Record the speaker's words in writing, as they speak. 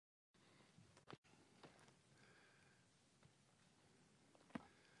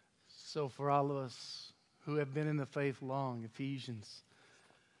So for all of us who have been in the faith long, Ephesians,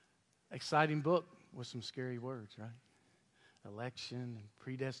 exciting book with some scary words, right? Election and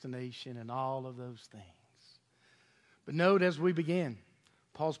predestination and all of those things. But note as we begin,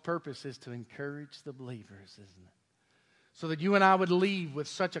 Paul's purpose is to encourage the believers, isn't it? So that you and I would leave with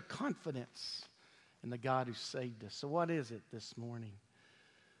such a confidence in the God who saved us. So what is it this morning?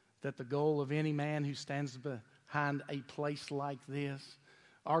 That the goal of any man who stands behind a place like this,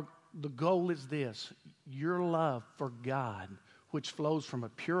 the goal is this: your love for God, which flows from a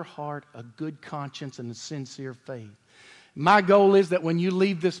pure heart, a good conscience, and a sincere faith. My goal is that when you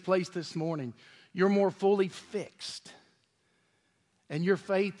leave this place this morning, you're more fully fixed, and your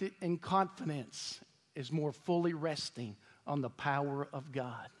faith and confidence is more fully resting on the power of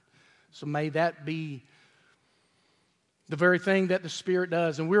God. So may that be the very thing that the Spirit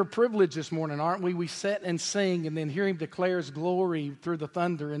does. And we're privileged this morning, aren't we? We sit and sing and then hear Him declare His glory through the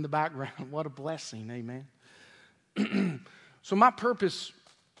thunder in the background. What a blessing, amen. So my purpose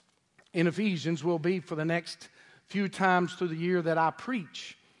in Ephesians will be, for the next few times through the year that I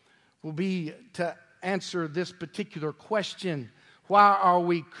preach, will be to answer this particular question: why are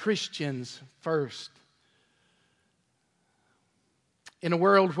we Christians first? In a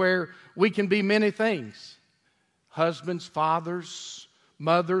world where we can be many things: husbands, fathers,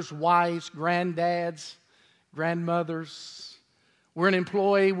 mothers, wives, granddads, grandmothers. We're an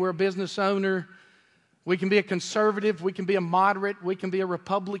employee, we're a business owner. We can be a conservative, we can be a moderate, we can be a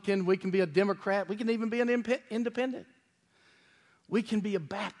Republican, we can be a Democrat, we can even be an independent. We can be a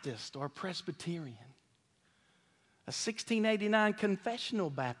Baptist or a Presbyterian, a 1689 confessional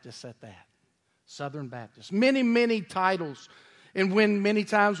Baptist at that, Southern Baptist. Many, many titles. And when many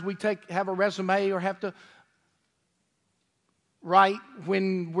times we have a resume or have to write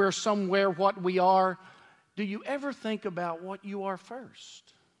when we're somewhere what we are, do you ever think about what you are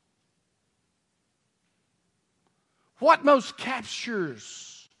first? What most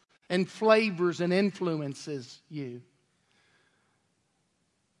captures and flavors and influences you?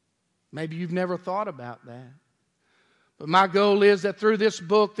 Maybe you've never thought about that. But my goal is that through this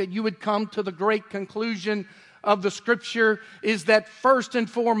book that you would come to the great conclusion of the Scripture is that first and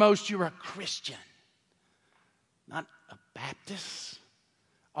foremost you're a Christian, not a Baptist,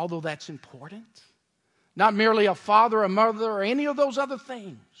 although that's important. Not merely a father, a mother, or any of those other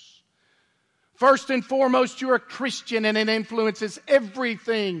things. First and foremost you're a Christian, and it influences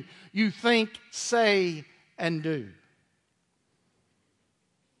everything you think, say, and do.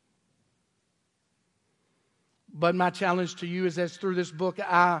 But my challenge to you is, as through this book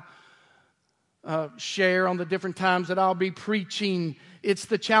I share on the different times that I'll be preaching, it's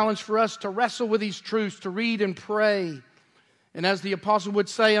the challenge for us to wrestle with these truths, to read and pray. And as the apostle would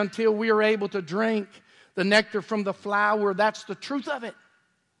say, until we are able to drink the nectar from the flower, that's the truth of it.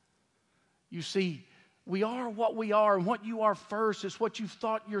 You see, we are what we are, and what you are first is what you've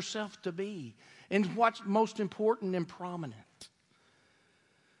thought yourself to be, and what's most important and prominent.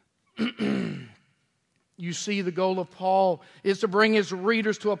 You see, the goal of Paul is to bring his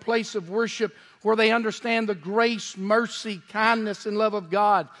readers to a place of worship where they understand the grace, mercy, kindness, and love of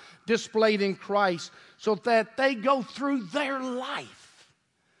God displayed in Christ, so that they go through their life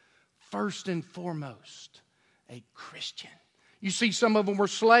first and foremost a Christian. You see, some of them were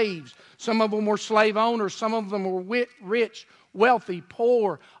slaves, some of them were slave owners, some of them were rich, wealthy,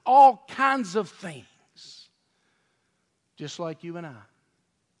 poor, all kinds of things, just like you and I.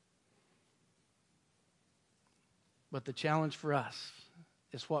 But the challenge for us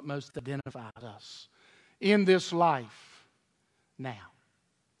is what most identifies us in this life now.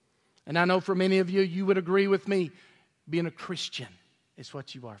 And I know for many of you, you would agree with me, being a Christian is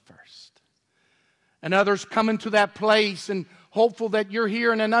what you are first. And others coming to that place and hopeful that you're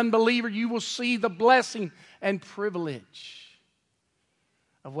here, and an unbeliever, you will see the blessing and privilege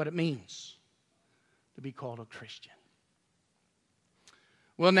of what it means to be called a Christian.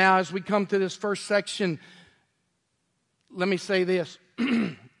 Well, now as we come to this first section, let me say this.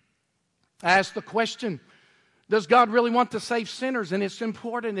 I ask the question, does God really want to save sinners? And it's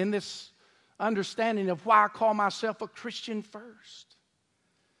important in this understanding of why I call myself a Christian first.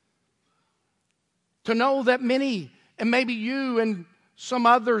 To know that many, and maybe you and some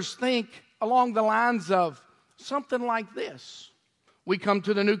others, think along the lines of something like this. We come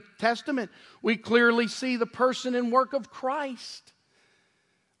to the New Testament, we clearly see the person and work of Christ.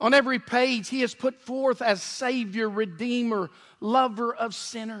 On every page, He is put forth as Savior, Redeemer, lover of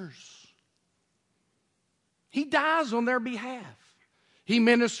sinners. He dies on their behalf. He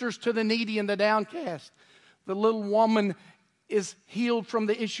ministers to the needy and the downcast. The little woman is healed from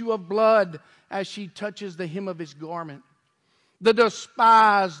the issue of blood as she touches the hem of His garment. The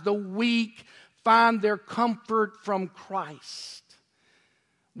despised, the weak find their comfort from Christ.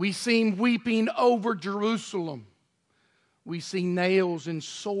 We see Him weeping over Jerusalem. We see nails and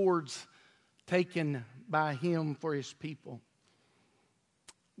swords taken by Him for His people.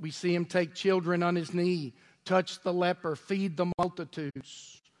 We see Him take children on His knee, touch the leper, feed the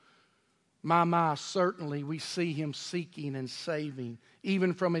multitudes. My, certainly we see Him seeking and saving,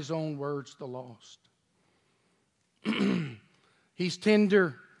 even from His own words, the lost. He's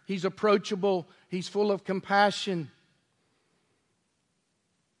tender, He's approachable, He's full of compassion.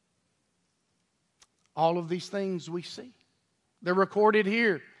 All of these things we see. They're recorded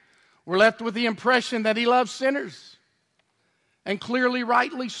here. We're left with the impression that He loves sinners. And clearly,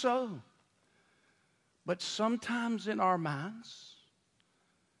 rightly so. But sometimes in our minds,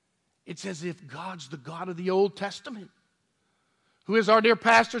 it's as if God's the God of the Old Testament, who, as our dear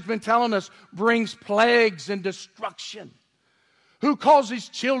pastor's been telling us, brings plagues and destruction, who calls His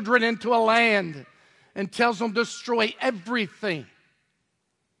children into a land and tells them to destroy everything.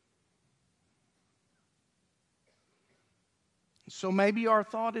 So maybe our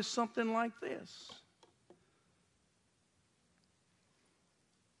thought is something like this.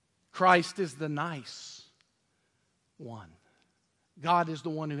 Christ is the nice one. God is the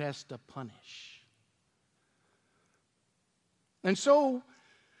one who has to punish. And so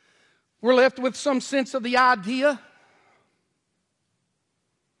we're left with some sense of the idea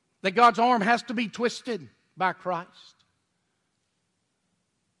that God's arm has to be twisted by Christ.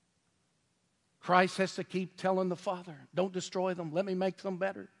 Christ has to keep telling the Father, don't destroy them, let me make them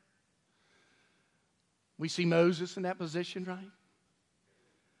better. We see Moses in that position, right?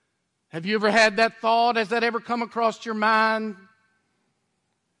 Have you ever had that thought? Has that ever come across your mind?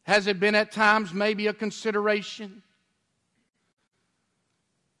 Has it been at times maybe a consideration?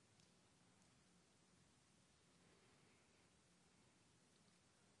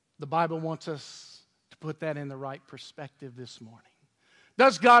 The Bible wants us to put that in the right perspective this morning.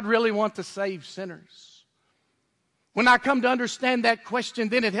 Does God really want to save sinners? When I come to understand that question,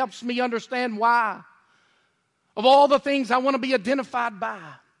 then it helps me understand why. Of all the things I want to be identified by,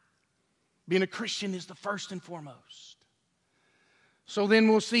 being a Christian is the first and foremost. So then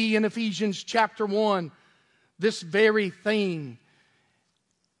we'll see in Ephesians chapter 1, this very thing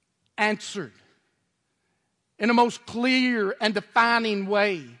answered in a most clear and defining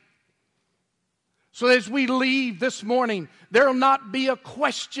way. So as we leave this morning, there will not be a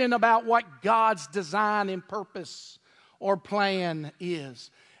question about what God's design and purpose or plan is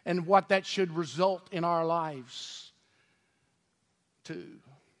and what that should result in our lives too.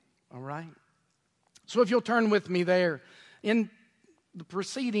 All right? So if you'll turn with me there. In the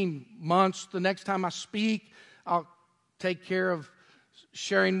preceding months, the next time I speak, I'll take care of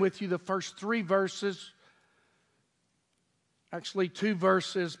sharing with you the first 3 verses. Actually, 2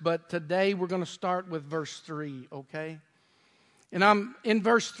 verses, but today we're going to start with verse 3, okay? And I'm in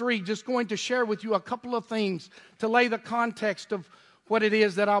verse 3 just going to share with you a couple of things to lay the context of what it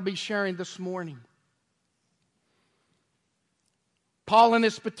is that I'll be sharing this morning. Paul in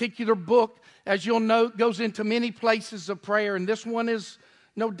this particular book, as you'll note, goes into many places of prayer, and this one is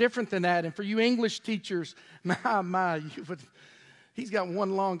no different than that. And for you English teachers, he's got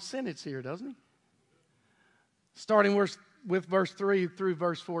one long sentence here, doesn't he? Starting with verse 3 through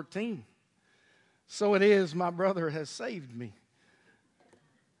verse 14. So it is, my brother has saved me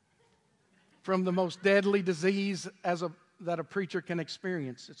from the most deadly disease that a preacher can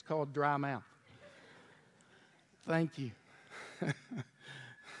experience. It's called dry mouth. Thank you.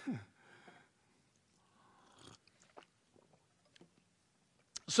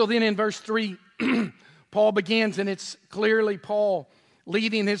 So then in verse 3, Paul begins, and it's clearly Paul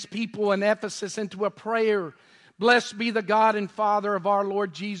leading his people in Ephesus into a prayer. Blessed be the God and Father of our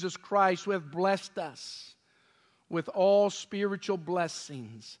Lord Jesus Christ, who hath blessed us with all spiritual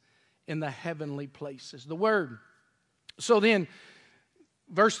blessings in the heavenly places. The word. So then,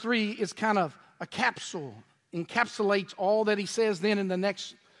 verse 3 is kind of a capsule, encapsulates all that he says then in the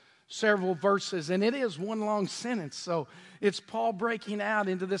next several verses. And it is one long sentence. So it's Paul breaking out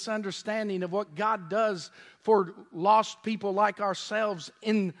into this understanding of what God does for lost people like ourselves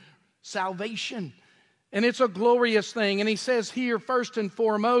in salvation. And it's a glorious thing. And he says here, first and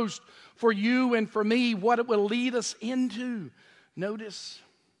foremost, for you and for me, what it will lead us into. Notice,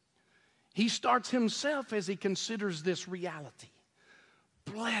 he starts himself as he considers this reality.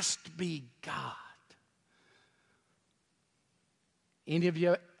 Blessed be God. Any of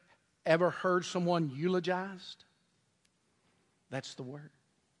you ever heard someone eulogized? That's the word.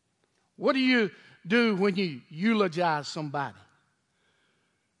 What do you do when you eulogize somebody?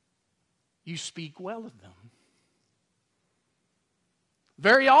 You speak well of them.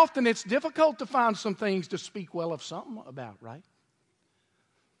 Very often it's difficult to find some things to speak well of something about, right?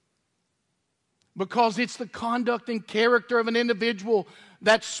 Because it's the conduct and character of an individual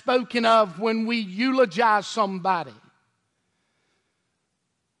that's spoken of when we eulogize somebody.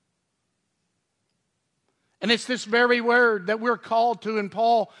 And it's this very word that we're called to, and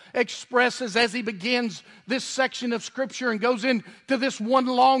Paul expresses as he begins this section of Scripture and goes into this one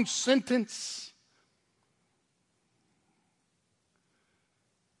long sentence.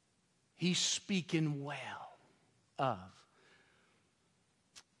 He's speaking well of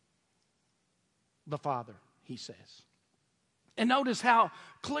the Father, he says. And notice how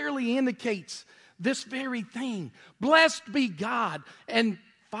clearly indicates this very thing. Blessed be God and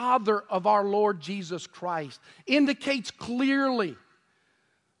Father of our Lord Jesus Christ. Indicates clearly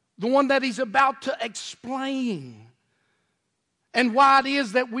the one that he's about to explain and why it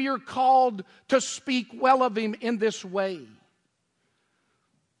is that we are called to speak well of him in this way.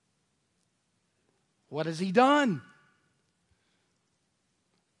 What has he done?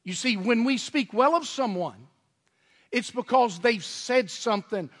 You see, when we speak well of someone, it's because they've said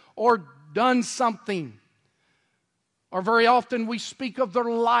something or done something. Or very often we speak of their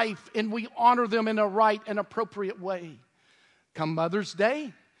life and we honor them in a right and appropriate way. Come Mother's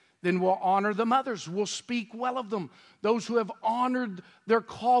Day, then we'll honor the mothers. We'll speak well of them. Those who have honored their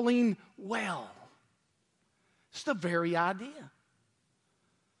calling well. It's the very idea.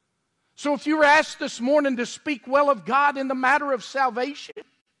 So if you were asked this morning to speak well of God in the matter of salvation,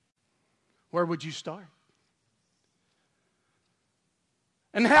 where would you start?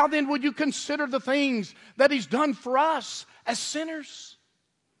 And how then would you consider the things that he's done for us as sinners?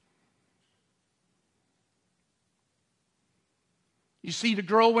 You see, to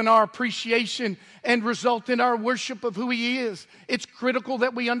grow in our appreciation and result in our worship of who he is, it's critical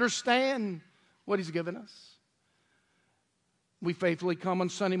that we understand what he's given us. We faithfully come on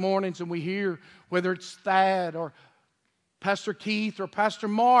Sunday mornings and we hear, whether it's Thad or Pastor Keith or Pastor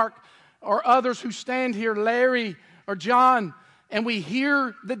Mark or others who stand here, Larry or John, and we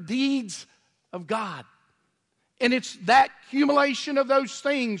hear the deeds of God. And it's that accumulation of those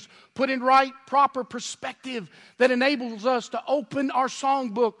things put in right, proper perspective that enables us to open our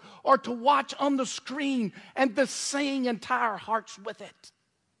songbook or to watch on the screen and to sing entire hearts with it.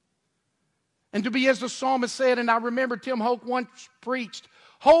 And to be, as the psalmist said, and I remember Tim Hoke once preached,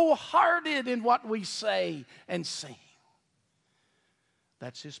 wholehearted in what we say and sing.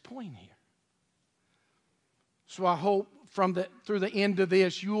 That's his point here. So I hope through the end of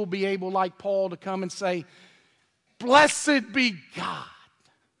this, you will be able, like Paul, to come and say, blessed be God,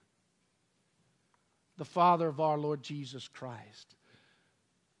 the Father of our Lord Jesus Christ,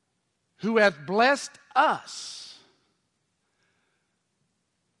 who hath blessed us.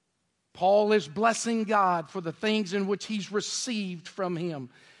 Paul is blessing God for the things in which he's received from him.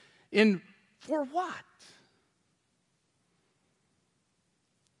 For what?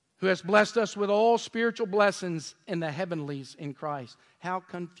 Who has blessed us with all spiritual blessings in the heavenlies in Christ. How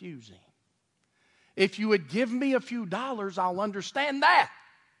confusing. If you would give me a few dollars, I'll understand that.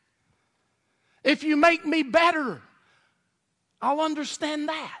 If you make me better, I'll understand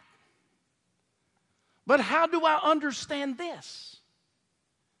that. But how do I understand this?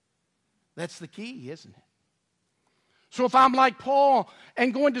 That's the key, isn't it? So if I'm like Paul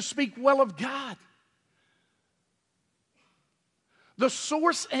and going to speak well of God, the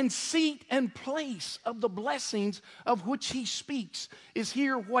source and seat and place of the blessings of which he speaks is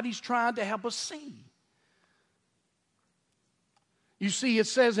here what he's trying to help us see. You see, it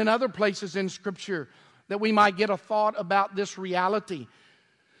says in other places in Scripture that we might get a thought about this reality.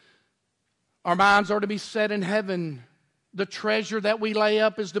 Our minds are to be set in heaven. The treasure that we lay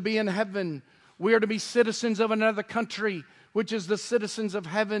up is to be in heaven. We are to be citizens of another country, which is the citizens of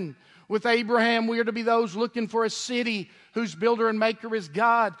heaven. With Abraham, we are to be those looking for a city whose builder and maker is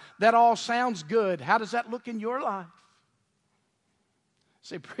God. That all sounds good. How does that look in your life?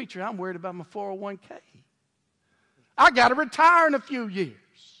 Say, preacher, I'm worried about my 401k. I got to retire in a few years.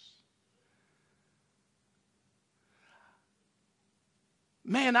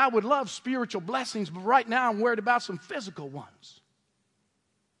 Man, I would love spiritual blessings, but right now I'm worried about some physical ones.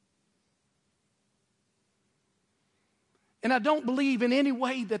 And I don't believe in any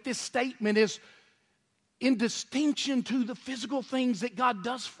way that this statement is in distinction to the physical things that God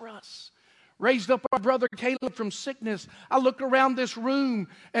does for us. Raised up our brother Caleb from sickness. I look around this room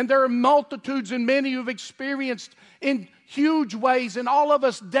and there are multitudes and many who've experienced in huge ways, and all of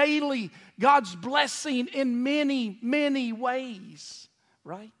us daily, God's blessing in many, many ways.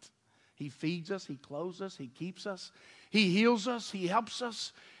 Right? He feeds us, He clothes us, He keeps us, He heals us, He helps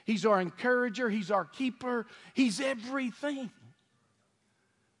us. He's our encourager, He's our keeper, He's everything.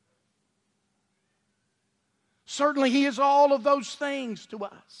 Certainly He is all of those things to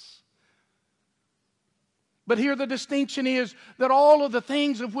us. But here the distinction is that all of the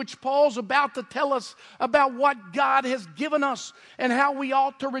things of which Paul's about to tell us about what God has given us and how we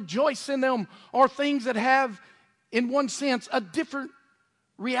ought to rejoice in them are things that have, in one sense, a different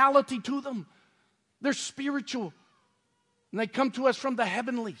reality to them. They're spiritual, and they come to us from the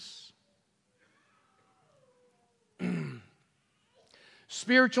heavenlies.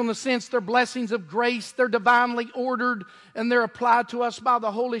 Spiritual in the sense they're blessings of grace, they're divinely ordered, and they're applied to us by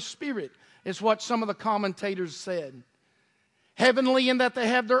the Holy Spirit, is what some of the commentators said. Heavenly in that they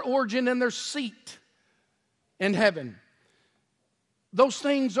have their origin and their seat in heaven. Those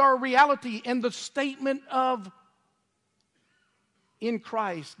things are a reality, and the statement of in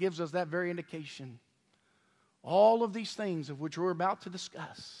Christ gives us that very indication. All of these things of which we're about to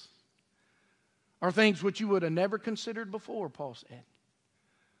discuss are things which you would have never considered before, Paul said,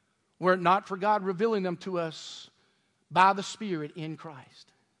 were it not for God revealing them to us by the Spirit in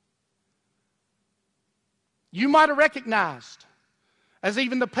Christ. You might have recognized, as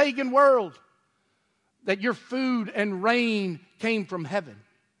even the pagan world, that your food and rain came from heaven.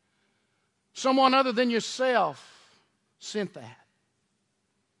 Someone other than yourself sent that.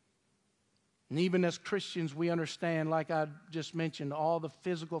 And even as Christians, we understand, like I just mentioned, all the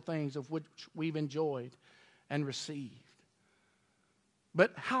physical things of which we've enjoyed and received.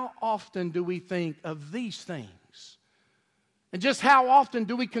 But how often do we think of these things? And just how often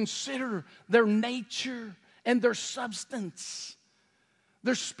do we consider their nature and their substance?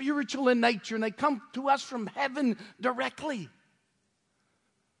 They're spiritual in nature, and they come to us from heaven directly.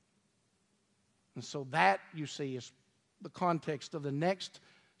 And so that, you see, is the context of the next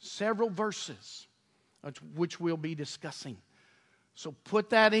several verses which we'll be discussing. So put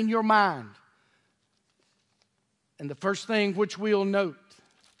that in your mind. And the first thing which we'll note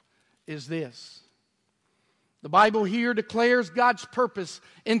is this. The Bible here declares God's purpose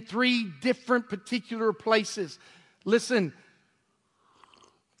in 3 different particular places. Listen,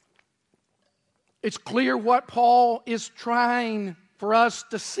 it's clear what Paul is trying for us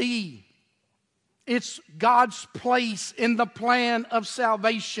to see. It's God's place in the plan of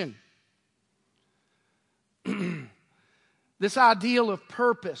salvation. This ideal of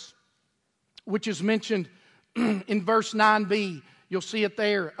purpose, which is mentioned in verse 9b, you'll see it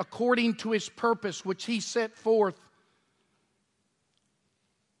there. According to His purpose, which He set forth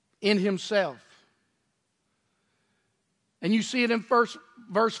in Himself. And you see it in verse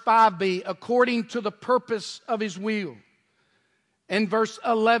 5b, according to the purpose of His will. And verse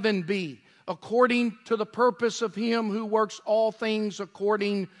 11b, according to the purpose of Him who works all things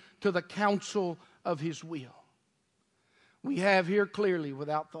according to the counsel of His will. We have here clearly,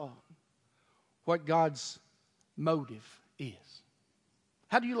 without thought, what God's motive is.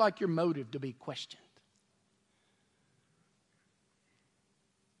 How do you like your motive to be questioned?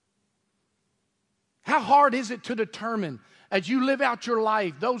 How hard is it to determine, as you live out your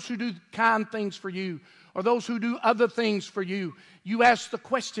life, those who do kind things for you or those who do other things for you, you ask the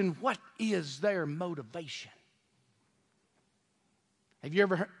question, what is their motivation? Have you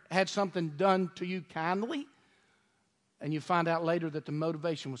ever had something done to you kindly and you find out later that the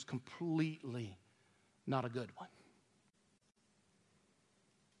motivation was completely not a good one?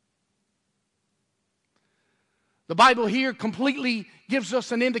 The Bible here completely gives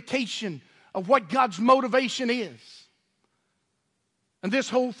us an indication of what God's motivation is. And this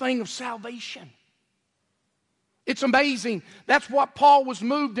whole thing of salvation. It's amazing. That's what Paul was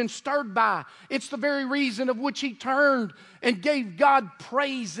moved and stirred by. It's the very reason of which he turned and gave God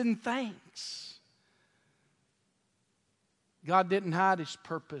praise and thanks. God didn't hide His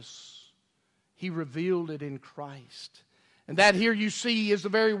purpose. He revealed it in Christ. And that here you see is the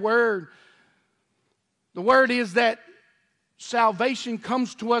very word. The word is that salvation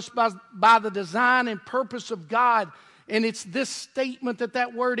comes to us by the design and purpose of God. And it's this statement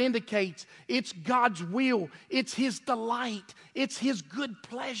that word indicates. It's God's will. It's His delight. It's His good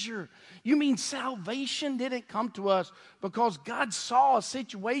pleasure. You mean salvation didn't come to us because God saw a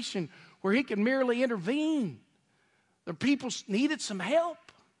situation where He could merely intervene. The people needed some help.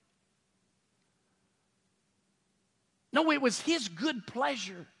 No, it was His good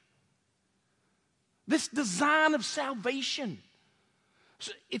pleasure. This design of salvation.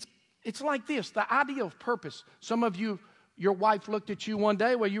 It's like this, the idea of purpose. Some of you, your wife looked at you one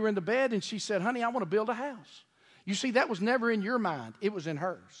day while you were in the bed and she said, honey, I want to build a house. You see, that was never in your mind. It was in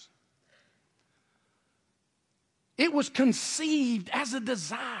hers. It was conceived as a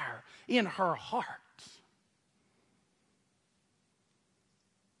desire in her heart.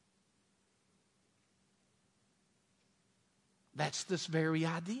 That's this very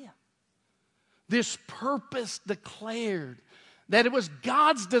idea. this purpose declared. That it was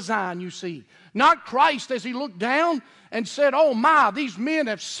God's design, you see. Not Christ as He looked down and said, oh my, these men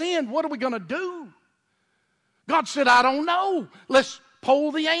have sinned. What are we going to do? God said, I don't know. Let's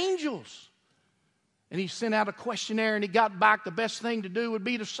poll the angels. And He sent out a questionnaire and He got back. The best thing to do would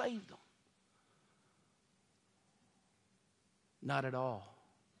be to save them. Not at all.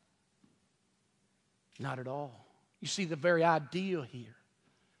 Not at all. You see, the very idea here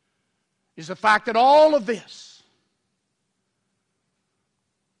is the fact that all of this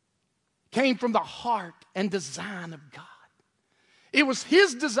came from the heart and design of God. It was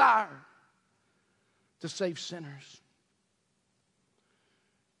His desire to save sinners.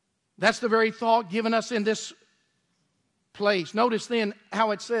 That's the very thought given us in this place. Notice then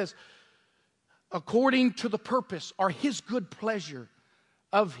how it says, according to the purpose or His good pleasure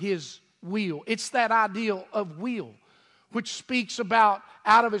of His will. It's that ideal of will, which speaks about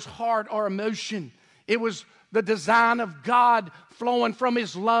out of His heart or emotion. It was the design of God flowing from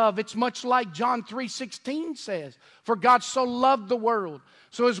His love. It's much like John 3:16 says, for God so loved the world.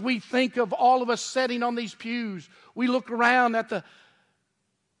 So as we think of all of us sitting on these pews, we look around at the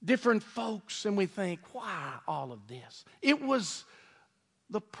different folks and we think, why all of this? It was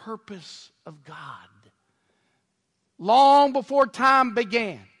the purpose of God. Long before time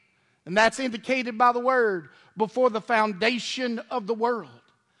began, and that's indicated by the word, before the foundation of the world.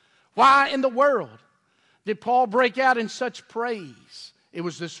 Why in the world did Paul break out in such praise? It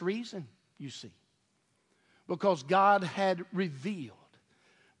was this reason, you see. Because God had revealed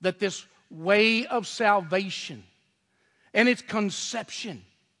that this way of salvation and its conception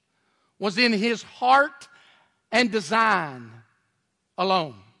was in His heart and design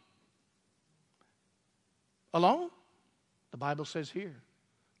alone. Alone? The Bible says here,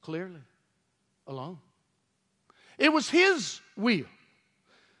 clearly, alone. It was His will.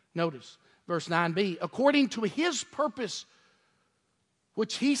 Notice, verse 9b, according to His purpose,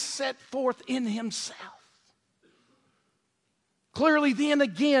 which He set forth in Himself. Clearly then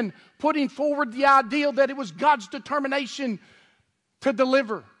again, putting forward the ideal that it was God's determination to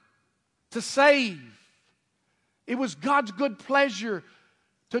deliver, to save. It was God's good pleasure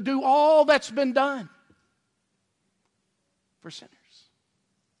to do all that's been done for sinners.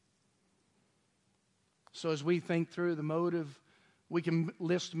 So as we think through the motive, we can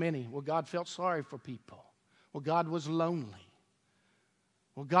list many. Well, God felt sorry for people. Well, God was lonely.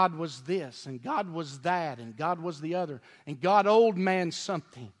 Well, God was this, and God was that, and God was the other, and God old man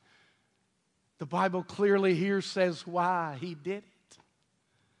something. The Bible clearly here says why He did it.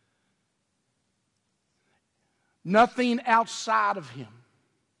 Nothing outside of Him.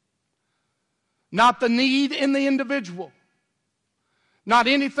 Not the need in the individual. Not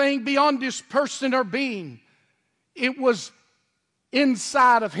anything beyond this person or being. It was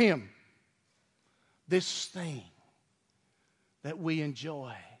inside of Him. This thing that we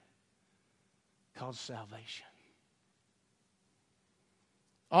enjoy called salvation.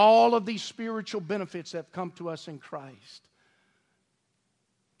 All of these spiritual benefits that have come to us in Christ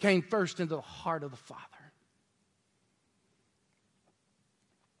came first into the heart of the Father.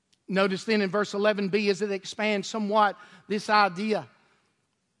 Notice then in verse 11b as it expands somewhat this idea.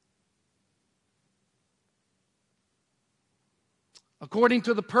 According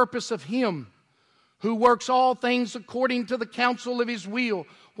to the purpose of Him who works all things according to the counsel of His will.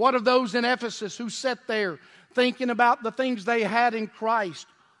 What of those in Ephesus who sat there thinking about the things they had in Christ?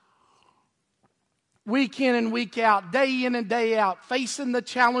 Week in and week out, day in and day out, facing the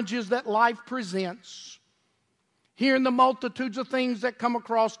challenges that life presents. Hearing the multitudes of things that come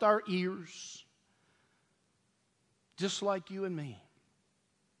across our ears. Just like you and me.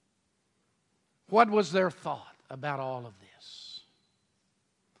 What was their thought about all of this?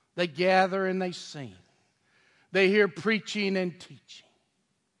 They gather and they sing. They hear preaching and teaching.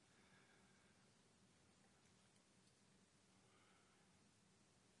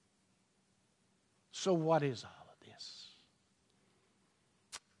 So what is all of this?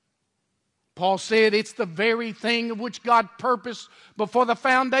 Paul said it's the very thing of which God purposed before the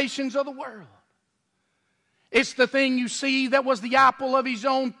foundations of the world. It's the thing you see that was the apple of His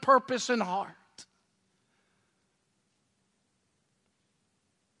own purpose and heart.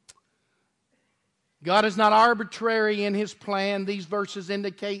 God is not arbitrary in His plan, these verses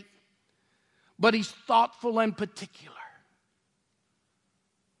indicate, but He's thoughtful and particular.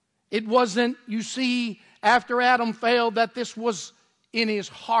 It wasn't, you see, after Adam failed that this was in His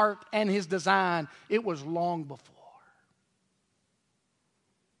heart and His design. It was long before.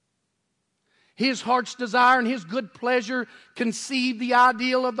 His heart's desire and His good pleasure conceived the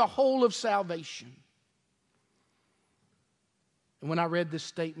ideal of the whole of salvation. And when I read this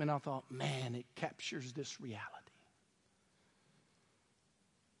statement, I thought, man, it captures this reality.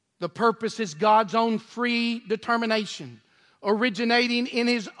 The purpose is God's own free determination, originating in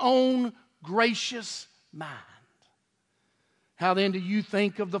His own gracious mind. How then do you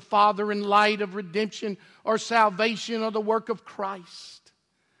think of the Father in light of redemption or salvation or the work of Christ?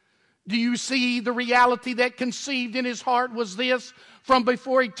 Do you see the reality that conceived in His heart was this? From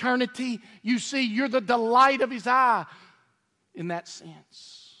before eternity, you see you're the delight of His eye in that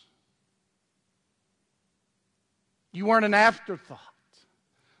sense. You weren't an afterthought.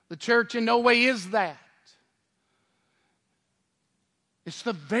 The church in no way is that. It's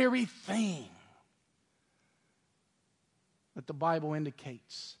the very thing that the Bible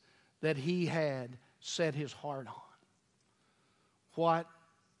indicates that He had set His heart on. What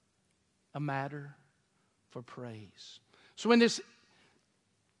a matter for praise. So in this,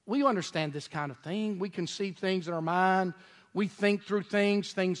 we understand this kind of thing. We conceive things in our mind. We think through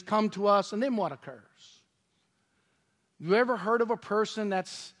things. Things come to us. And then what occurs? You ever heard of a person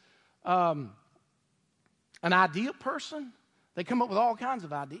that's an idea person? They come up with all kinds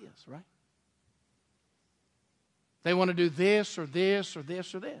of ideas, right? They want to do this or this or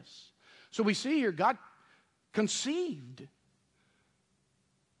this or this. So we see here God conceived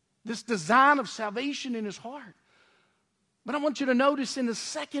this design of salvation in His heart. But I want you to notice in the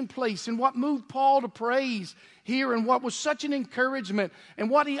second place, in what moved Paul to praise here and what was such an encouragement and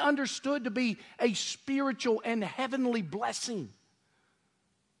what he understood to be a spiritual and heavenly blessing,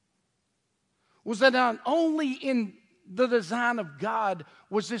 was that not only in the design of God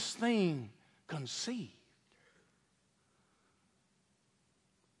was this thing conceived,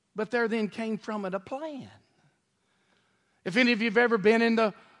 but there then came from it a plan. If any of you have ever been in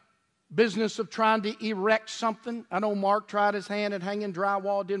the business of trying to erect something, I know Mark tried his hand at hanging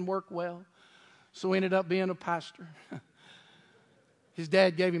drywall, didn't work well, so ended up being a pastor. His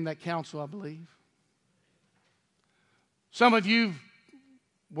dad gave him that counsel, I believe. Some of you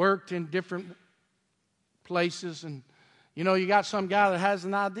worked in different places, and you know, you got some guy that has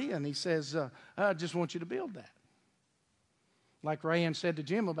an idea, and he says, I just want you to build that. Like Rayanne said to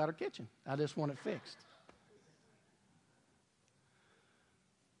Jim about her kitchen. I just want it fixed.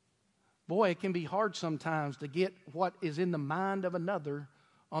 Boy, it can be hard sometimes to get what is in the mind of another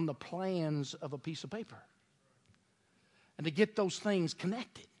on the plans of a piece of paper. And to get those things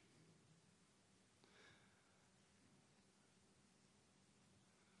connected.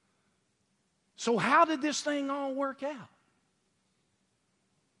 So how did this thing all work out?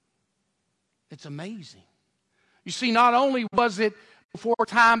 It's amazing. You see, not only was it before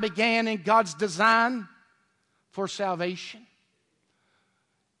time began in God's design for salvation,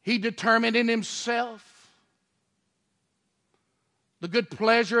 He determined in Himself the good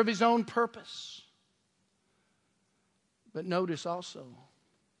pleasure of His own purpose. But notice also,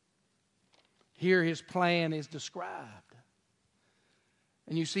 here His plan is described.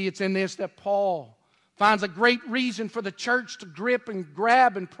 And you see, it's in this that Paul finds a great reason for the church to grip and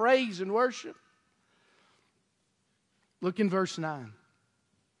grab and praise and worship. Look in verse 9.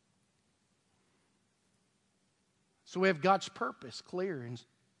 So we have God's purpose clear in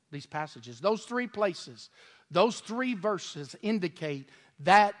these passages. Those three places, those three verses indicate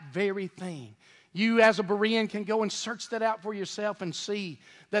that very thing. You as a Berean can go and search that out for yourself and see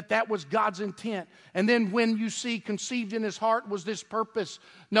that that was God's intent. And then when you see conceived in His heart was this purpose,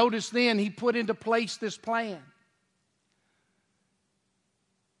 notice then He put into place this plan.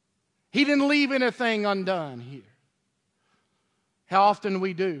 He didn't leave anything undone here. How often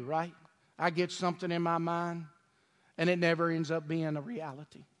we do, right? I get something in my mind and it never ends up being a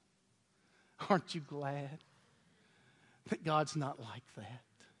reality. Aren't you glad that God's not like that?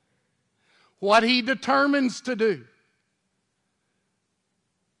 What He determines to do,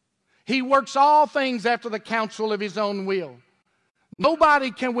 He works all things after the counsel of His own will.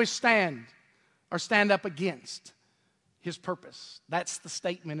 Nobody can withstand or stand up against His purpose. That's the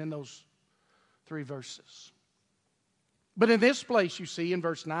statement in those three verses. But in this place, you see, in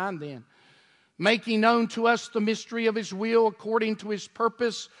verse 9 then, making known to us the mystery of His will according to His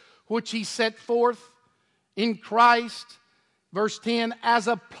purpose, which He set forth in Christ, verse 10, as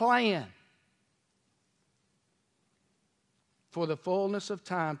a plan for the fullness of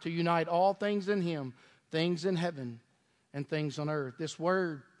time to unite all things in Him, things in heaven and things on earth. This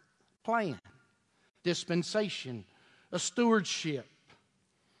word, plan, dispensation, a stewardship,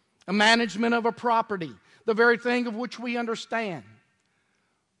 a management of a property, the very thing of which we understand.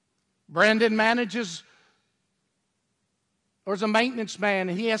 Brandon manages or is a maintenance man,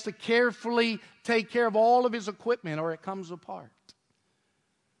 and he has to carefully take care of all of his equipment or it comes apart.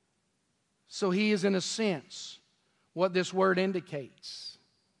 So he is, in a sense, what this word indicates.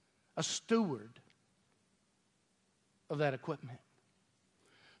 A steward of that equipment.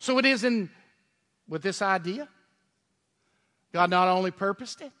 So it is with this idea. God not only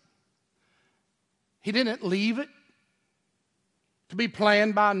purposed it, He didn't leave it to be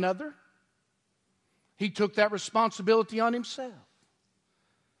planned by another. He took that responsibility on Himself.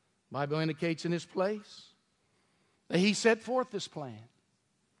 The Bible indicates in this place that He set forth this plan.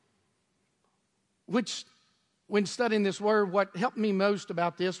 Which, when studying this word, what helped me most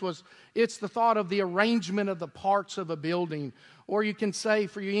about this was it's the thought of the arrangement of the parts of a building. Or you can say,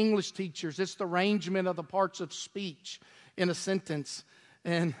 for your English teachers, it's the arrangement of the parts of speech in a sentence.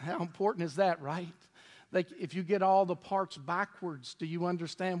 And how important is that, right? Like, if you get all the parts backwards, do you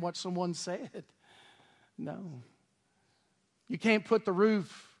understand what someone said? No. You can't put the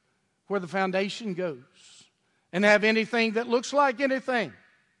roof where the foundation goes and have anything that looks like anything.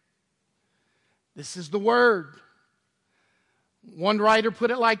 This is the Word. One writer put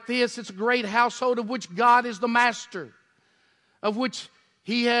it like this: it's a great household of which God is the master, of which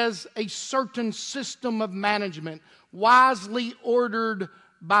He has a certain system of management, wisely ordered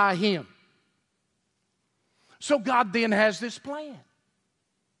by Him. So God then has this plan.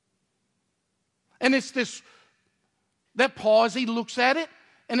 And it's that Paul, as he looks at it,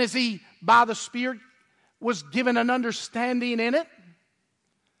 and as he, by the Spirit, was given an understanding in it,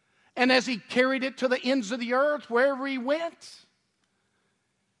 and as he carried it to the ends of the earth, wherever he went,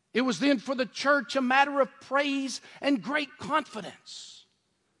 it was then for the church a matter of praise and great confidence.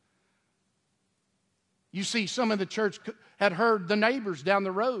 You see, some of the church had heard the neighbors down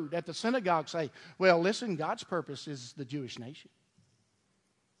the road at the synagogue say, well, listen, God's purpose is the Jewish nation.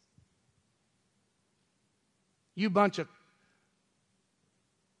 You bunch of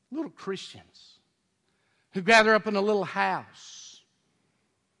little Christians who gather up in a little house.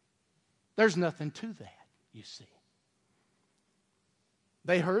 There's nothing to that, you see.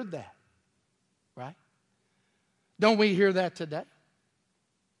 They heard that, right? Don't we hear that today?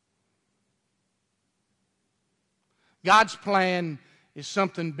 God's plan is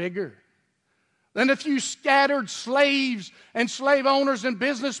something bigger than a few scattered slaves and slave owners and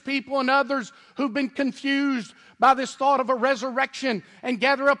business people and others who've been confused by this thought of a resurrection and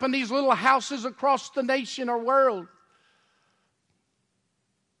gather up in these little houses across the nation or world.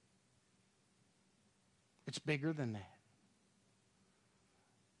 It's bigger than that.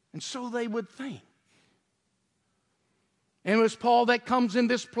 And so they would think. And it was Paul that comes in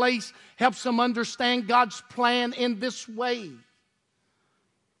this place, helps them understand God's plan in this way.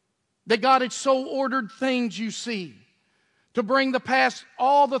 That God had so ordered things, you see, to bring to pass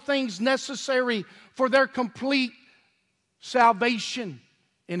all the things necessary for their complete salvation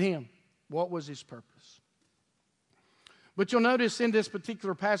in Him. What was His purpose? But you'll notice in this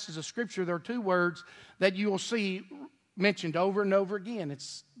particular passage of Scripture, there are two words that you will see mentioned over and over again.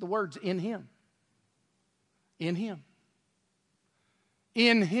 It's the words in Him. In Him.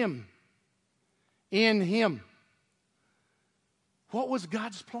 In Him. In Him. What was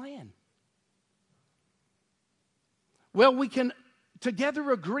God's plan? Well, we can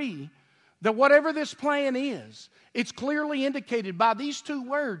together agree that whatever this plan is, it's clearly indicated by these two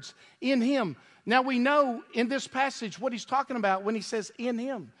words, in Him. Now we know in this passage what he's talking about when he says in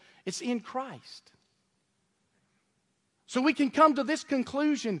Him. It's in Christ. So we can come to this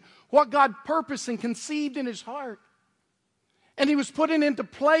conclusion, what God purposed and conceived in His heart. And He was putting into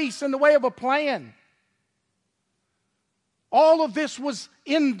place in the way of a plan. All of this was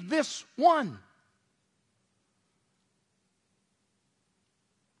in this one.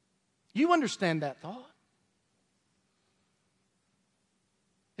 You understand that thought?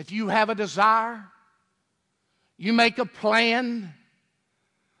 If you have a desire, you make a plan,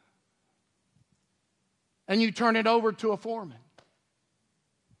 and you turn it over to a foreman.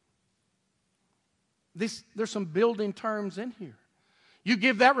 There's some building terms in here. You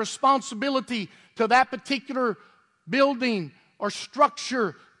give that responsibility to that particular building or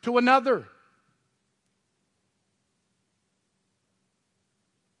structure to another.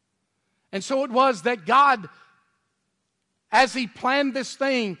 And so it was that God, as He planned this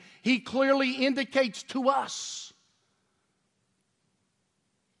thing, He clearly indicates to us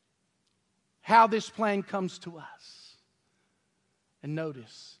how this plan comes to us. And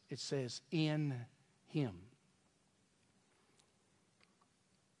notice, it says, in Him.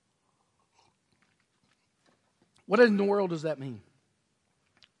 What in the world does that mean?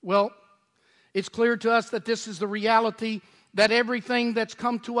 Well, it's clear to us that this is the reality, that everything that's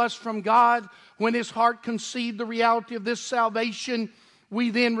come to us from God, when His heart conceived the reality of this salvation, we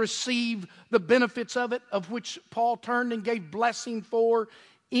then receive the benefits of it, of which Paul turned and gave blessing for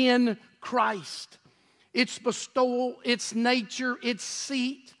in Christ. its bestowal, its nature, its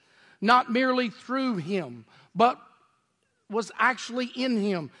seat, not merely through Him, but was actually in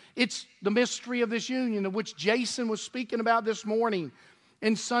Him. It's the mystery of this union of which Jason was speaking about this morning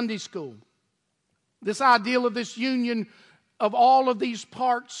in Sunday school. This ideal of this union of all of these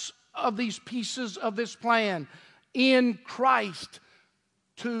parts of these pieces of this plan in Christ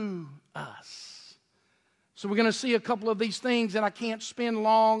to us. So we're going to see a couple of these things, and I can't spend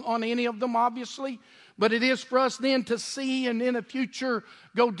long on any of them, obviously, but it is for us then to see and in the future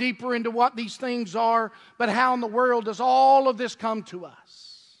go deeper into what these things are, but how in the world does all of this come to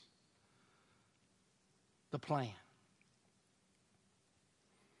us? The plan.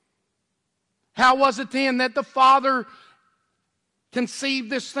 How was it then that the Father conceived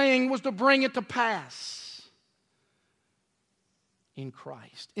this thing, was to bring it to pass? In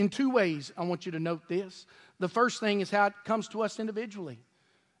Christ. In two ways, I want you to note this. The first thing is how it comes to us individually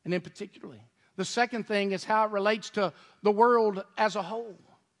and in particularly. The second thing is how it relates to the world as a whole.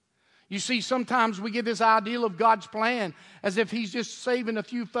 You see, sometimes we get this ideal of God's plan as if He's just saving a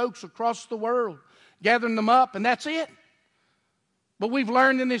few folks across the world, gathering them up, and that's it. But we've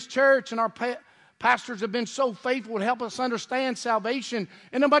learned in this church, and our pastors have been so faithful to help us understand salvation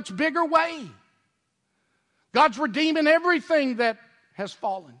in a much bigger way. God's redeeming everything that has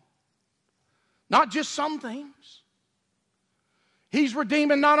fallen, not just some things. He's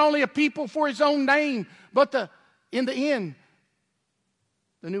redeeming not only a people for His own name, but in the end,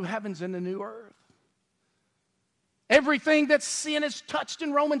 the new heavens and the new earth. Everything that sin has touched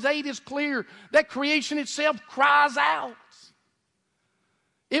in Romans 8 is clear. That creation itself cries out.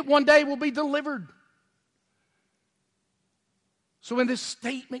 It one day will be delivered. So in this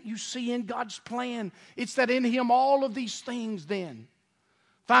statement you see in God's plan, it's that in Him all of these things then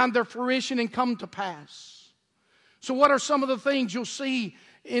find their fruition and come to pass. So what are some of the things you'll see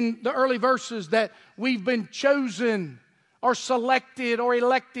in the early verses that we've been chosen or selected or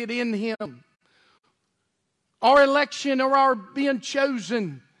elected in Him? Our election or our being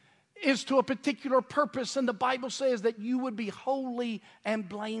chosen is to a particular purpose, and the Bible says that you would be holy and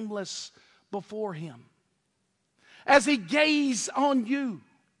blameless before Him. As He gazes on you,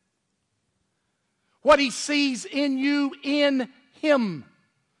 what He sees in you in Him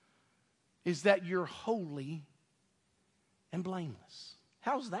is that you're holy and blameless.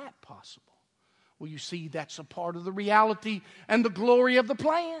 How's that possible? Well, you see, that's a part of the reality and the glory of the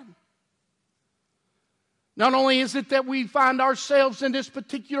plan. Not only is it that we find ourselves in this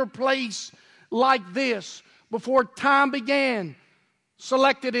particular place like this, before time began,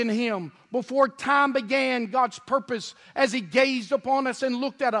 selected in Him, before time began, God's purpose as He gazed upon us and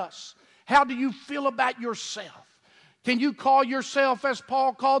looked at us. How do you feel about yourself? Can you call yourself, as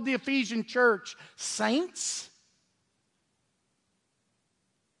Paul called the Ephesian church, saints?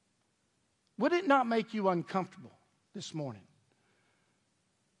 Would it not make you uncomfortable this morning?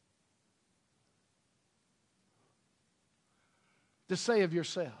 To say of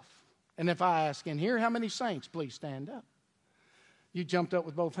yourself, and if I ask in here, how many saints, please stand up. You jumped up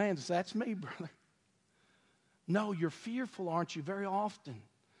with both hands and said, that's me, brother. No, you're fearful, aren't you, very often.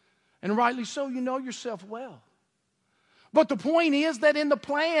 And rightly so, you know yourself well. But the point is that in the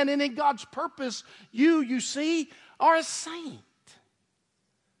plan and in God's purpose, you see, are a saint.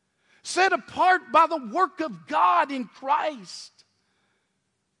 Set apart by the work of God in Christ.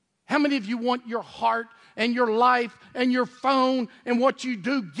 How many of you want your heart and your life and your phone and what you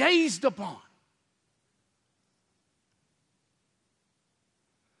do gazed upon?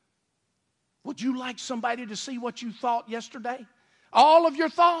 Would you like somebody to see what you thought yesterday? All of your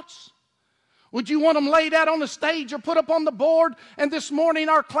thoughts? Would you want them laid out on the stage or put up on the board? And this morning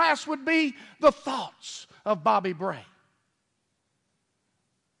our class would be the thoughts of Bobby Bray.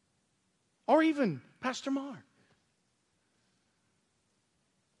 Or even Pastor Mark.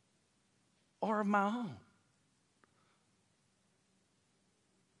 Or of my own.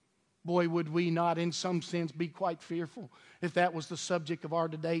 Boy, would we not in some sense be quite fearful if that was the subject of our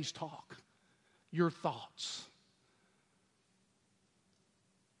today's talk. Your thoughts.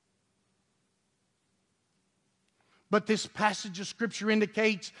 But this passage of Scripture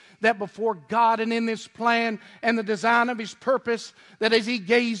indicates that before God and in this plan and the design of His purpose, that as He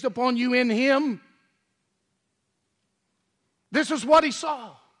gazed upon you in Him, this is what He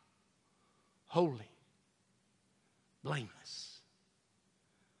saw. Holy, blameless.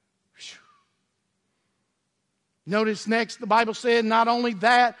 Whew. Notice next, the Bible said not only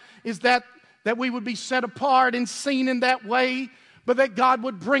that is that we would be set apart and seen in that way, but that God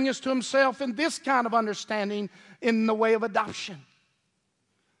would bring us to Himself in this kind of understanding in the way of adoption.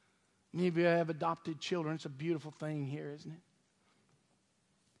 Many of you have adopted children. It's a beautiful thing here, isn't it?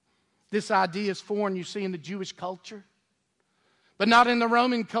 This idea is foreign, you see, in the Jewish culture, but not in the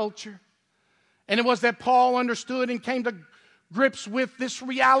Roman culture. And it was that Paul understood and came to grips with this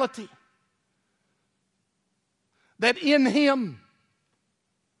reality, that in Him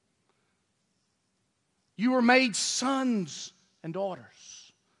you were made sons and daughters.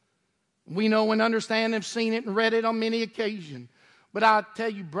 We know and understand and have seen it and read it on many occasions. But I tell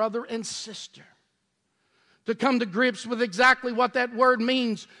you, brother and sister, to come to grips with exactly what that word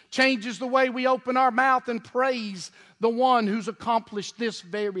means changes the way we open our mouth and praise the one who's accomplished this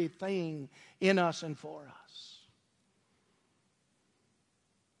very thing in us and for us.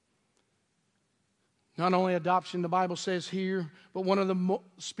 Not only adoption, the Bible says here, but one of the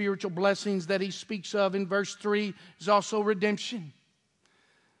spiritual blessings that he speaks of in verse 3 is also redemption.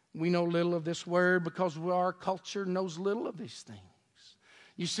 We know little of this word because our culture knows little of these things.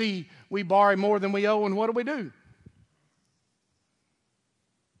 You see, we borrow more than we owe, and what do?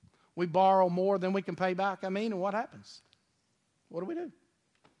 We borrow more than we can pay back. And what happens? What do?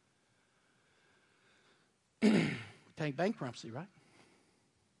 We take bankruptcy, right?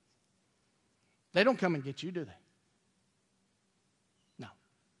 They don't come and get you, do they? No.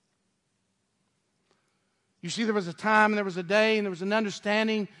 You see, there was a time and there was a day and there was an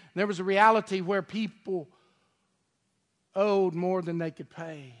understanding and there was a reality where people owed more than they could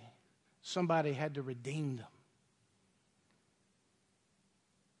pay. Somebody had to redeem them.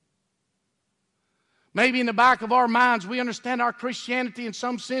 Maybe in the back of our minds, we understand our Christianity in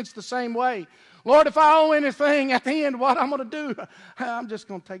some sense the same way. Lord, if I owe anything at the end, what I'm going to do? I'm just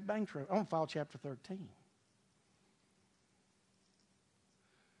going to take bankruptcy. I'm going to file chapter 13.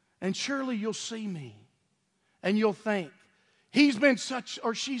 And surely you'll see me and you'll think, he's been such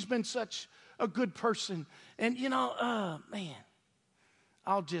or she's been such a good person. And man,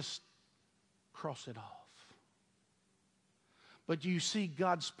 I'll just cross it off. But you see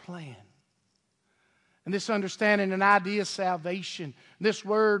God's plan. And this understanding and idea of salvation, this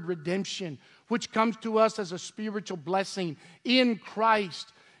word redemption, which comes to us as a spiritual blessing in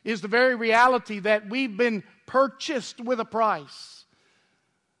Christ, is the very reality that we've been purchased with a price.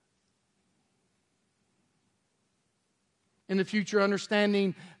 In the future,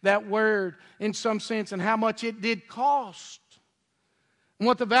 understanding that word in some sense and how much it did cost and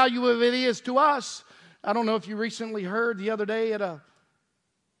what the value of it is to us. I don't know if you recently heard the other day at I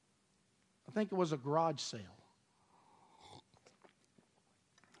think it was a garage sale.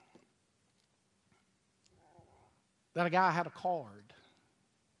 That a guy had a card.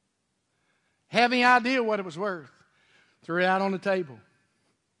 Having idea what it was worth. Threw it out on the table.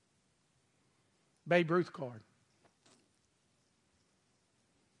 Babe Ruth card.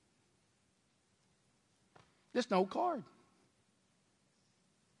 Just an old card.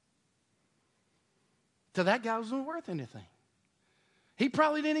 To that guy, it wasn't worth anything. He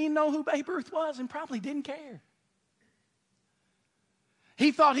probably didn't even know who Babe Ruth was and probably didn't care.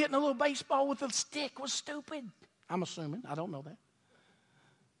 He thought hitting a little baseball with a stick was stupid. I'm assuming. I don't know that.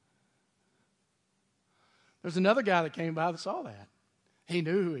 There's another guy that came by that saw that. He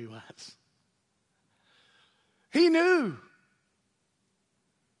knew who he was. He knew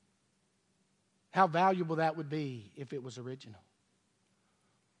how valuable that would be if it was original.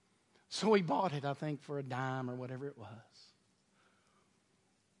 So he bought it, I think, for a dime or whatever it was.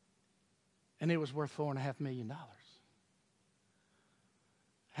 And it was worth $4.5 million.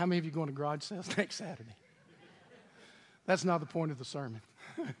 How many of you going to garage sales next Saturday? That's not the point of the sermon.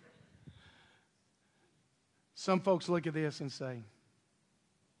 Some folks look at this and say,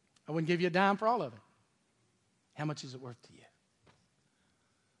 I wouldn't give you a dime for all of it. How much is it worth to you?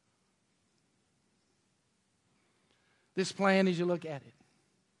 This plan, as you look at it,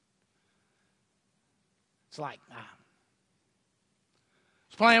 it's like,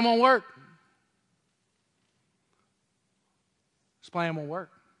 this plan won't work. This plan won't work.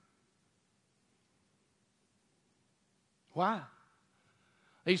 Why?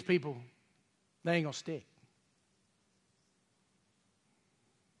 These people, they ain't going to stick.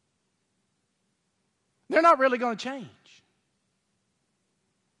 They're not really going to change.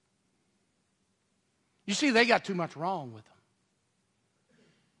 You see, they got too much wrong with them.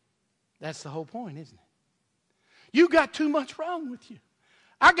 That's the whole point, isn't it? You got too much wrong with you.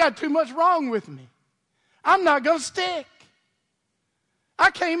 I got too much wrong with me. I'm not going to stick. I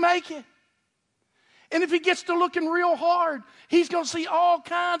can't make it. And if he gets to looking real hard, he's going to see all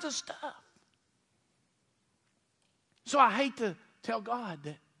kinds of stuff. So I hate to tell God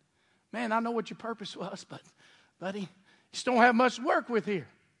that, man, I know what your purpose was, but, buddy, you just don't have much to work with here.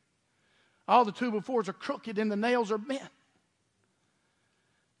 All the 2x4s are crooked and the nails are bent.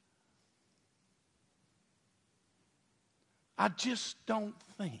 I just don't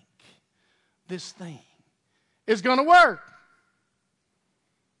think this thing is going to work.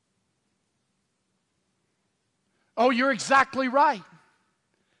 Oh, you're exactly right.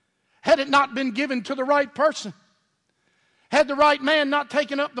 Had it not been given to the right person, had the right man not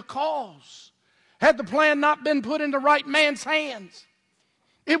taken up the cause, had the plan not been put in the right man's hands,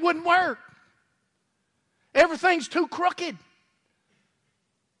 it wouldn't work. Everything's too crooked.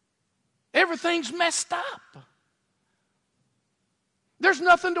 Everything's messed up. There's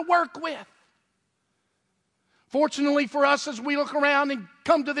nothing to work with. Fortunately for us, as we look around and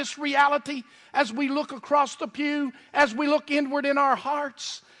come to this reality, as we look across the pew, as we look inward in our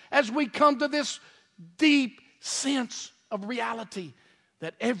hearts, as we come to this deep sense of reality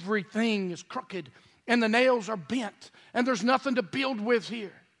that everything is crooked and the nails are bent and there's nothing to build with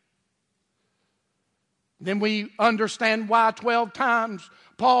here, then we understand why 12 times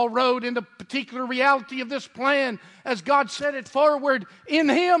Paul wrote in the particular reality of this plan as God set it forward in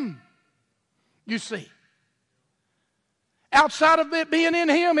Him. You see, outside of it being in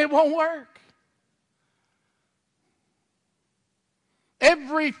Him, it won't work.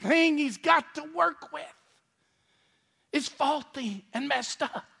 Everything He's got to work with is faulty and messed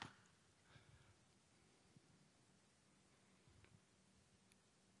up.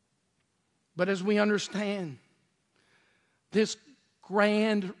 But as we understand this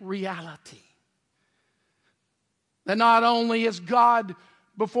grand reality, that not only is God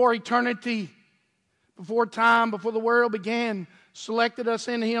before eternity, before time, before the world began, selected us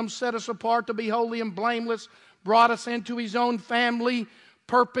in Him, set us apart to be holy and blameless, brought us into His own family,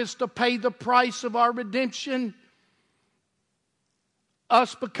 purposed to pay the price of our redemption,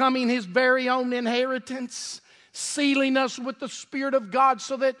 us becoming His very own inheritance, sealing us with the Spirit of God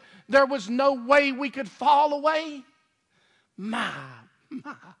so that there was no way we could fall away. My,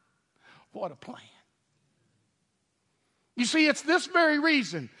 what a plan. You see, it's this very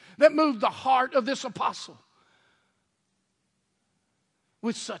reason that moved the heart of this apostle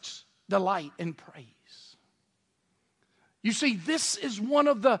with such delight and praise. You see, this is one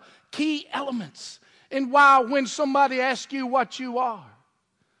of the key elements in why when somebody asks you what you are,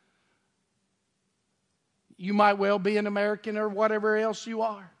 you might well be an American or whatever else you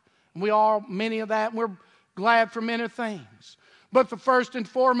are. And we are many of that, and we're glad for many things. But the first and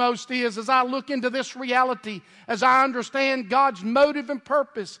foremost is, as I look into this reality, as I understand God's motive and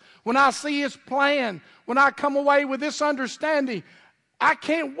purpose, when I see His plan, when I come away with this understanding, I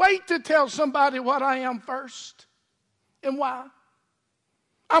can't wait to tell somebody what I am first and why.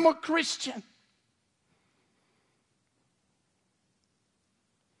 I'm a Christian.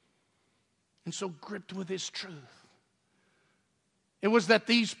 And so gripped with this truth, it was that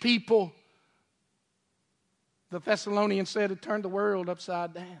these people, the Thessalonians said, had turned the world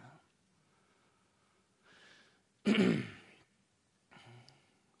upside down.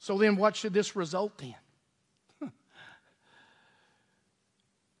 So then what should this result in?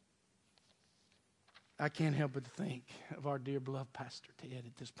 I can't help but think of our dear beloved Pastor Ted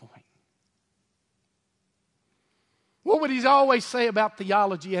at this point. What would he always say about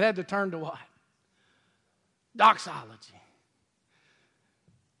theology? It had to turn to what? Doxology.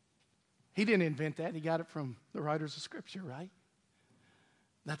 He didn't invent that. He got it from the writers of Scripture, right?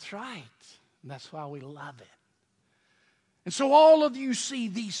 That's right. And that's why we love it. And so all of you see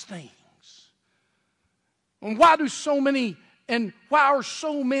these things. And why are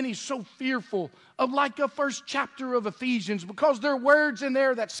so many so fearful of like the first chapter of Ephesians? Because there are words in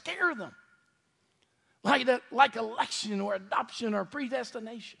there that scare them. Like election or adoption or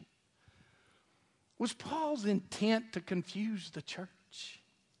predestination. Was Paul's intent to confuse the church?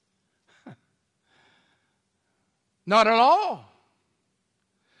 Not at all.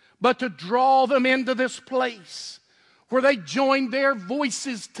 But to draw them into this place where they joined their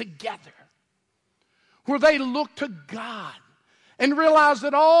voices together. Where they looked to God and realized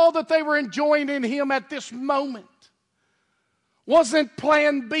that all that they were enjoying in Him at this moment wasn't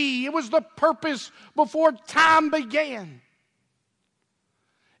plan B. It was the purpose before time began.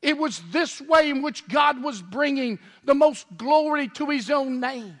 It was this way in which God was bringing the most glory to His own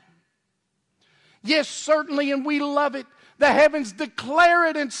name. Yes, certainly, and we love it. The heavens declare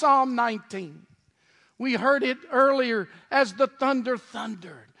it in Psalm 19. We heard it earlier as the thunder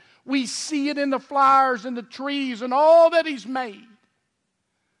thundered. We see it in the flowers and the trees and all that He's made.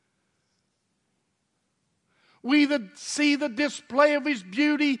 We see the display of His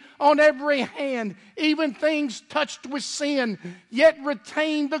beauty on every hand, even things touched with sin, yet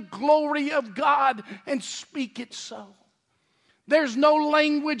retain the glory of God and speak it so. There's no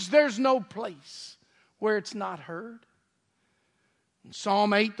language, there's no place where it's not heard. In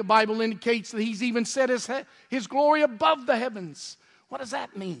Psalm 8, the Bible indicates that He's even set His glory above the heavens, What does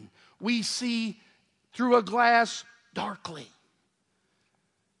that mean? We see through a glass darkly.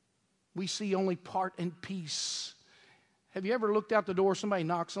 We see only part and piece. Have you ever looked out the door, somebody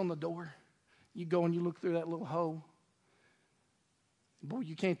knocks on the door? You go and you look through that little hole. Boy,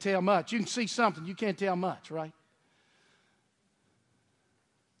 you can't tell much. You can see something, you can't tell much, right?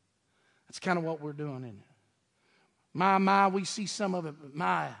 That's kind of what we're doing, isn't it? My, we see some of it, but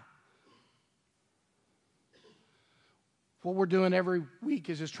my. What we're doing every week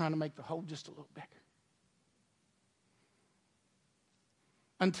is just trying to make the whole just a little bigger.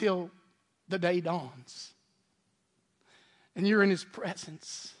 Until the day dawns. And you're in His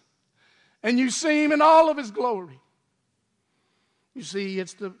presence. And you see Him in all of His glory. You see,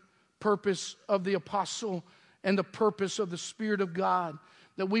 it's the purpose of the apostle and the purpose of the Spirit of God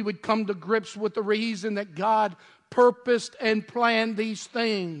that we would come to grips with the reason that God purposed and planned these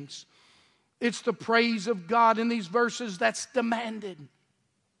things. It's the praise of God in these verses that's demanded.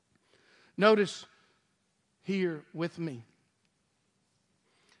 Notice here with me.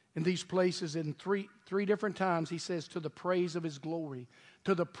 In these places, in three different times, he says, to the praise of His glory.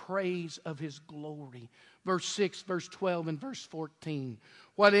 To the praise of His glory. Verse 6, verse 12, and verse 14.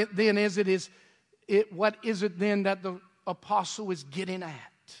 What is it then that the apostle is getting at?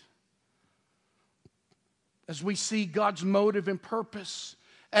 As we see God's motive and purpose,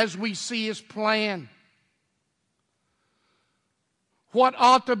 as we see His plan, what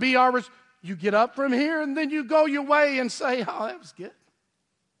ought to be our... You get up from here and then you go your way and say, oh, that was good.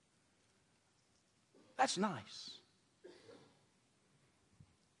 That's nice.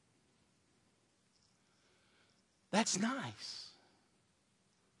 That's nice.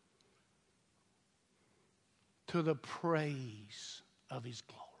 To the praise of His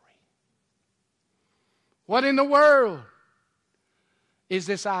glory. What in the world is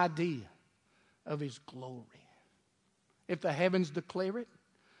this idea of His glory? If the heavens declare it,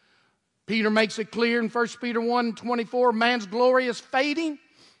 Peter makes it clear in 1 Peter 1:24, man's glory is fading.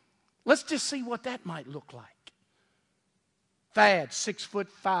 Let's just see what that might look like. Thad,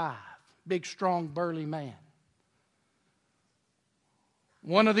 6'5", big, strong, burly man.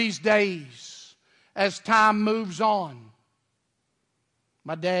 One of these days, as time moves on,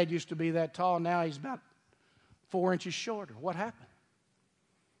 my dad used to be that tall. Now he's about 4 inches shorter. What happened?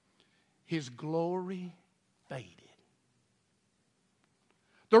 His glory faded.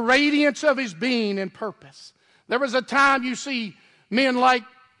 The radiance of his being and purpose. There was a time you see men like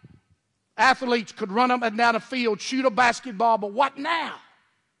athletes could run up and down a field, shoot a basketball, but what now?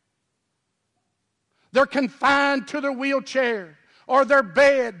 They're confined to their wheelchair or their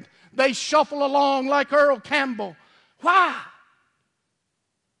bed. They shuffle along like Earl Campbell. Why?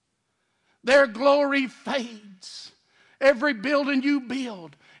 Their glory fades. Every building you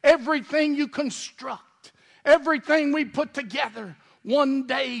build, everything you construct, everything we put together, one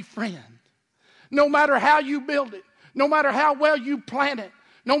day, friend, no matter how you build it, no matter how well you plan it,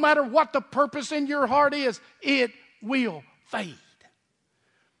 no matter what the purpose in your heart is, it will fade.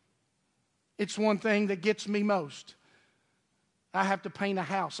 It's one thing that gets me most. I have to paint a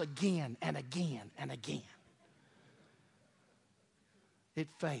house again and again and again. It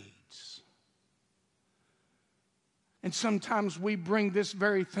fades. And sometimes we bring this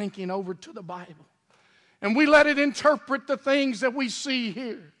very thinking over to the Bible. And we let it interpret the things that we see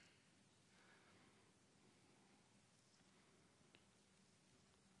here.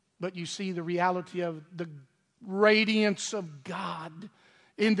 But you see the reality of the radiance of God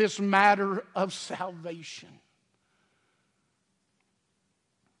in this matter of salvation.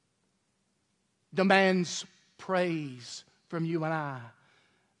 Demands praise from you and I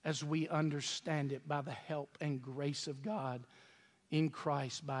as we understand it by the help and grace of God in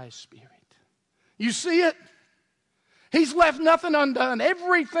Christ by His Spirit. You see it? He's left nothing undone.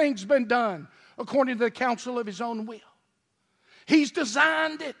 Everything's been done according to the counsel of His own will. He's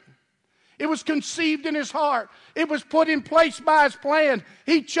designed it. It was conceived in His heart. It was put in place by His plan.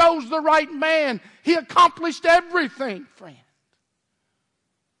 He chose the right man. He accomplished everything, friend.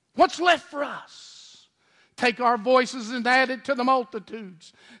 What's left for us? Take our voices and add it to the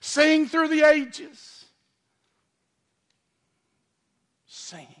multitudes. Sing through the ages.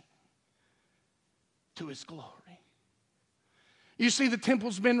 Sing to His glory. You see, the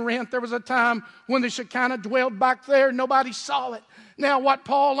temple's been rent. There was a time when the Shekinah dwelled back there. Nobody saw it. Now what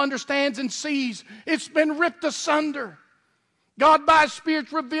Paul understands and sees, it's been ripped asunder. God by His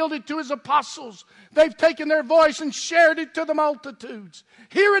Spirit revealed it to His apostles. They've taken their voice and shared it to the multitudes.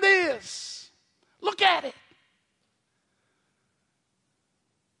 Here it is. Look at it.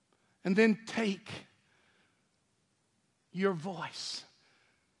 And then take your voice,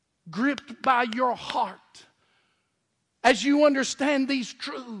 gripped by your heart, as you understand these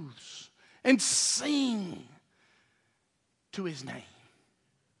truths and sing to His name.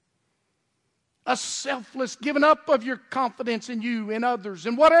 A selfless giving up of your confidence in you and others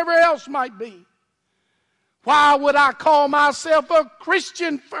and whatever else might be. Why would I call myself a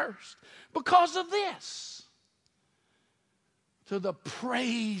Christian first? Because of this. To the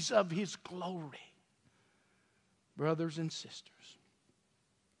praise of His glory. Brothers and sisters,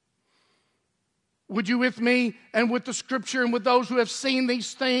 would you with me and with the Scripture and with those who have seen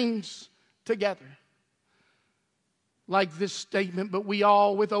these things together? Like this statement, but we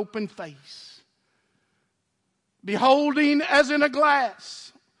all with open face, beholding as in a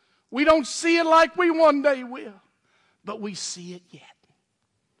glass. We don't see it like we one day will, but we see it yet.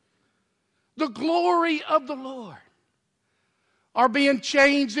 The glory of the Lord are being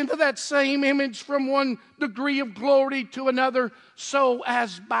changed into that same image from one degree of glory to another, so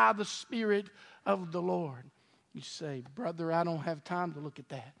as by the Spirit of the Lord. You say, brother, I don't have time to look at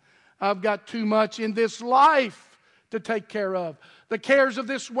that. I've got too much in this life to take care of. The cares of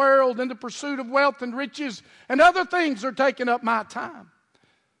this world and the pursuit of wealth and riches and other things are taking up my time.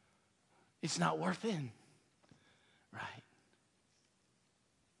 It's not worth it. Right?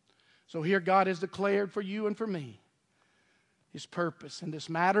 So here God has declared for you and for me His purpose in this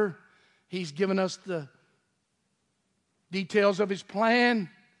matter. He's given us the details of His plan.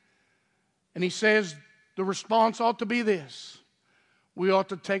 And He says the response ought to be this. We ought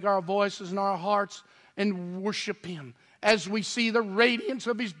to take our voices and our hearts and worship Him as we see the radiance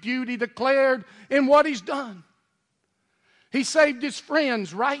of His beauty declared in what He's done. He saved His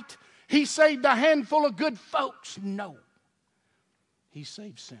friends, right? He saved a handful of good folks. No. He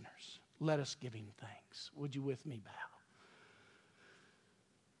saved sinners. Let us give Him thanks. Would you with me bow?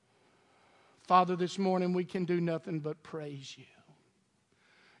 Father, this morning we can do nothing but praise You.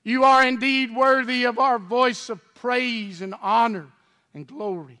 You are indeed worthy of our voice of praise and honor and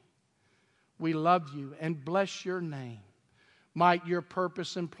glory. We love You and bless Your name. Might Your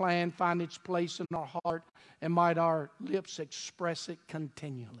purpose and plan find its place in our heart, and might our lips express it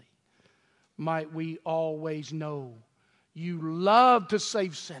continually. Might we always know You love to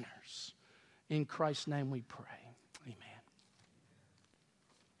save sinners. In Christ's name we pray.